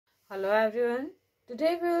Hello everyone.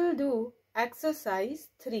 Today we will do exercise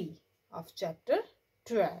 3 of chapter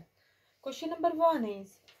 12. Question number 1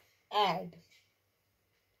 is add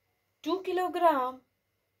 2 kilogram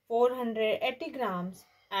 480 grams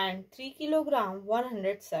and 3 kilogram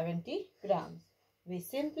 170 grams. We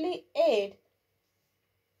simply add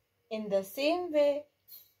in the same way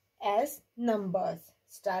as numbers.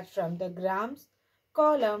 Start from the grams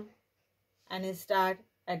column and start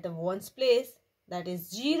at the ones place, that is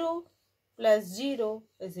 0 plus 0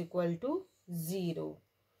 is equal to 0.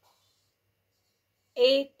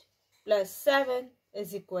 8 plus 7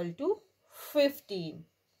 is equal to 15.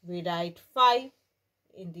 We write 5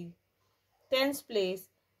 in the tens place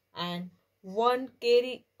and 1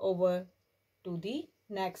 carry over to the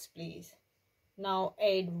next place. Now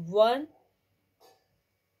add 1,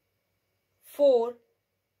 4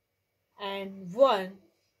 and 1,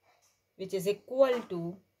 which is equal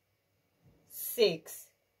to 6.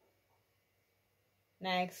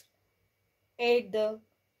 Next, add the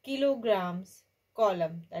kilograms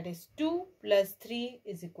column, that is 2 plus 3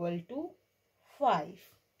 is equal to 5.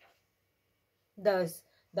 Thus,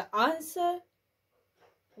 the answer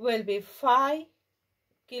will be 5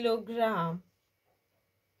 kilogram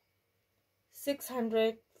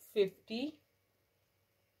 650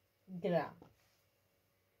 gram.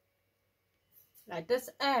 Let us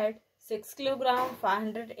add 6 kilogram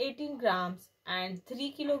 518 grams and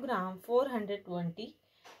 3 kilogram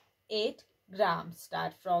 428 grams.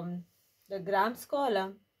 Start from the grams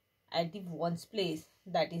column at the ones place,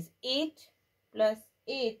 that is 8 plus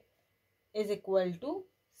 8 is equal to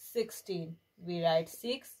 16. We write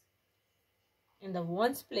 6 in the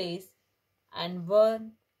ones place and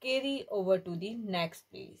 1 carry over to the next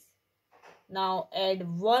place. Now add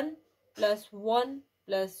 1 plus 1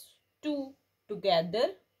 plus 2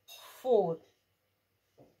 together 4.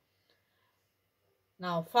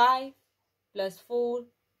 Now 5 plus 4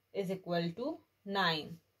 is equal to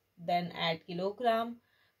 9. Then add kilogram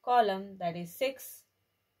column, that is 6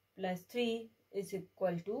 plus 3 is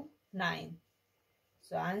equal to 9.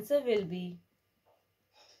 So answer will be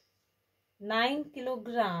 9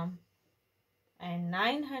 kilogram and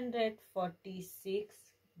 946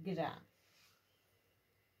 gram.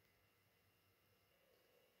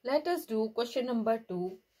 Let us do question number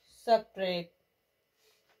 2. Subtract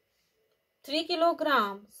 3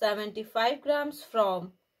 kilogram 75 grams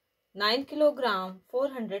from 9 kilogram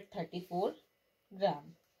 434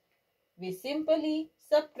 gram. We simply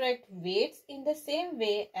subtract weights in the same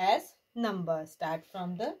way as numbers. Start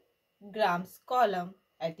from the grams column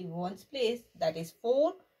at the ones place, that is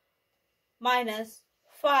 4 minus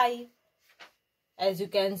 5. As you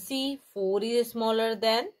can see, 4 is smaller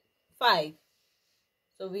than 5.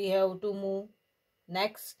 So we have to move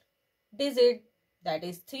next digit, that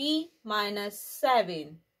is 3 minus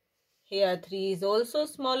 7. Here 3 is also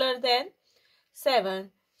smaller than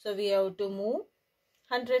 7. So we have to move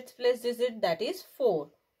hundredths place digit, that is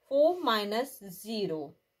 4. 4 minus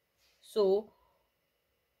 0. So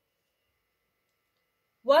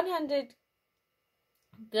 100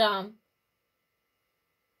 gram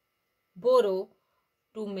borrow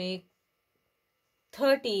to make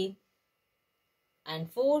 13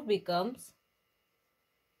 and 4 becomes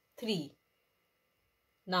 3.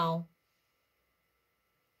 Now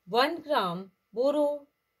 1 gram borrow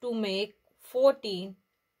to make 14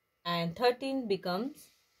 and 13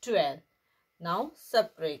 becomes 12. Now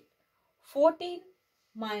subtract 14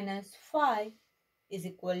 minus 5 is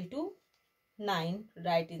equal to 9.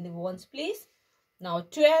 Write in the ones place. Now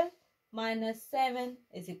 12 minus 7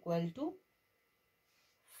 is equal to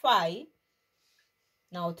 5.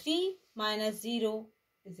 Now 3 minus 0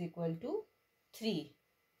 is equal to 3.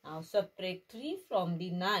 Now subtract 3 from the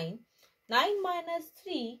 9. 9 minus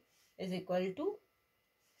 3 is equal to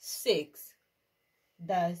 6.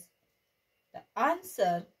 Thus, the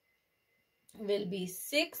answer will be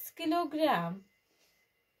 6 kilogram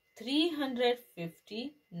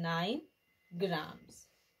 359 grams.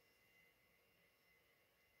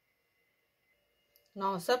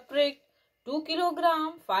 Now subtract 2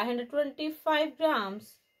 kilogram 525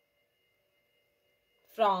 grams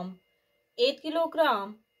from 8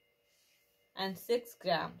 kilogram and 6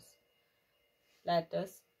 grams. Let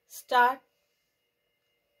us start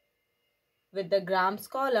with the grams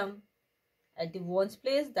column at the ones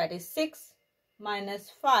place, that is 6 minus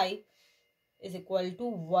 5 is equal to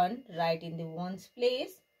 1. Write in the ones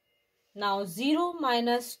place. Now 0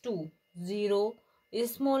 minus 2. 0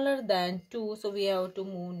 is smaller than 2. So we have to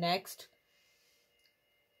move next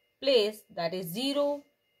place, that is 0.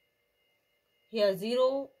 Here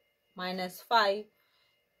 0 minus 5.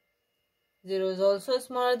 0 is also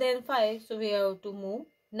smaller than 5. So we have to move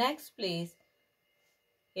Next place,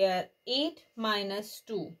 here 8 minus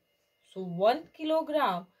 2. So 1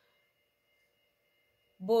 kilogram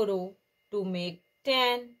borrow to make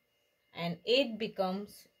 10 and 8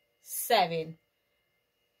 becomes 7.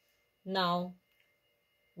 Now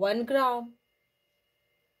 1 gram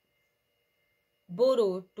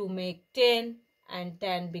borrow to make 10 and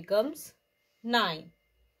 10 becomes 9.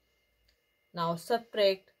 Now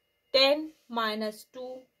subtract 10 minus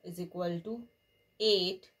 2 is equal to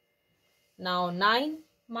 8. Now 9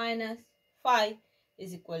 minus 5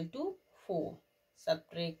 is equal to 4.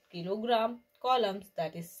 Subtract kilogram columns,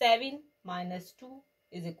 that is 7 minus 2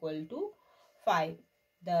 is equal to 5.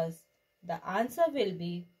 Thus the answer will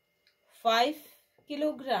be 5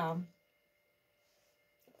 kilogram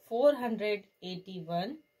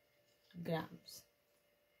 481 grams.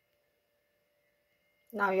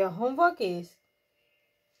 Now your homework is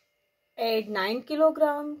add 9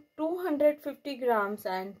 kilogram 250 grams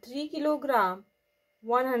and 3 kilogram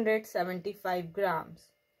 175 grams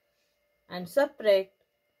and subtract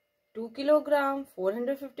 2 kilogram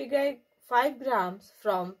 455 grams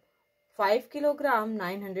from 5 kilogram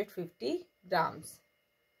 950 grams.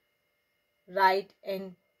 Write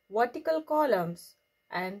in vertical columns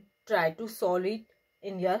and try to solve it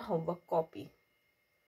in your homework copy.